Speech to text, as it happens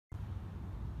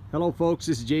Hello folks,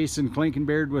 this is Jason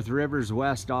Klinkenbeard with Rivers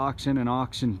West Auction and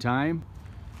Auction Time.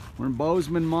 We're in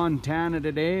Bozeman, Montana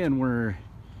today, and we're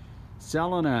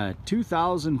selling a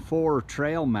 2004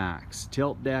 TRAILMAX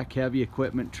tilt deck heavy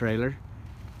equipment trailer.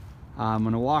 I'm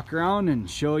going to walk around and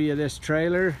show you this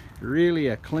trailer. Really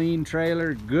a clean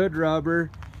trailer, good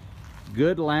rubber,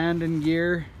 good landing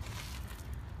gear,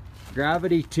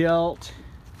 gravity tilt,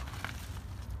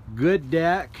 good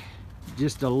deck.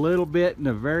 Just a little bit in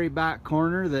the very back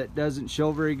corner that doesn't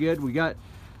show very good. We got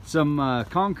some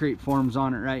concrete forms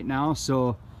on it right now,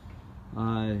 so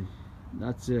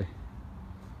that's a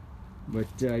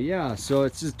yeah, so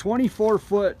it's a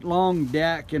 24-foot long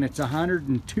deck and it's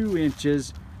 102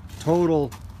 inches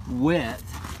total width.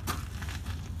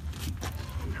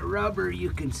 And the rubber you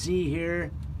can see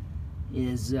here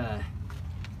is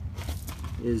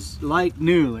like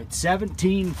new. It's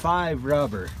 17.5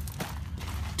 rubber.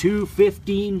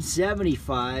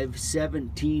 215/75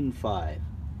 17.5.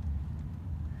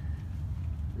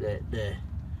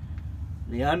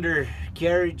 The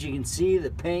undercarriage, you can see the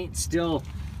paint still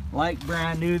like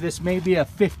brand new. This may be a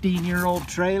 15-year-old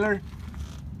trailer,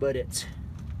 but it's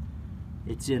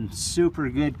in super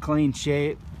good clean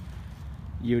shape.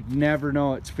 You'd never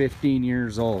know it's 15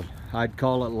 years old. I'd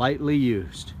call it lightly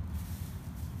used.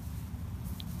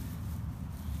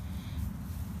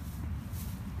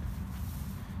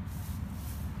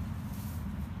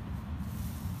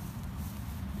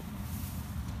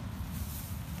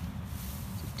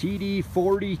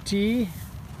 TD-40-T,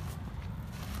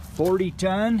 40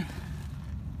 ton.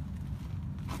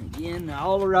 Again,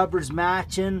 all the rubber's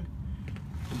matching,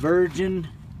 virgin.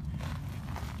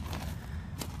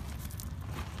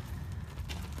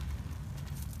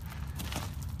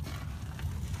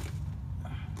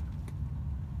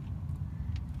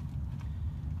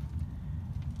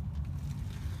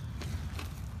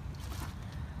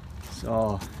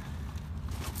 So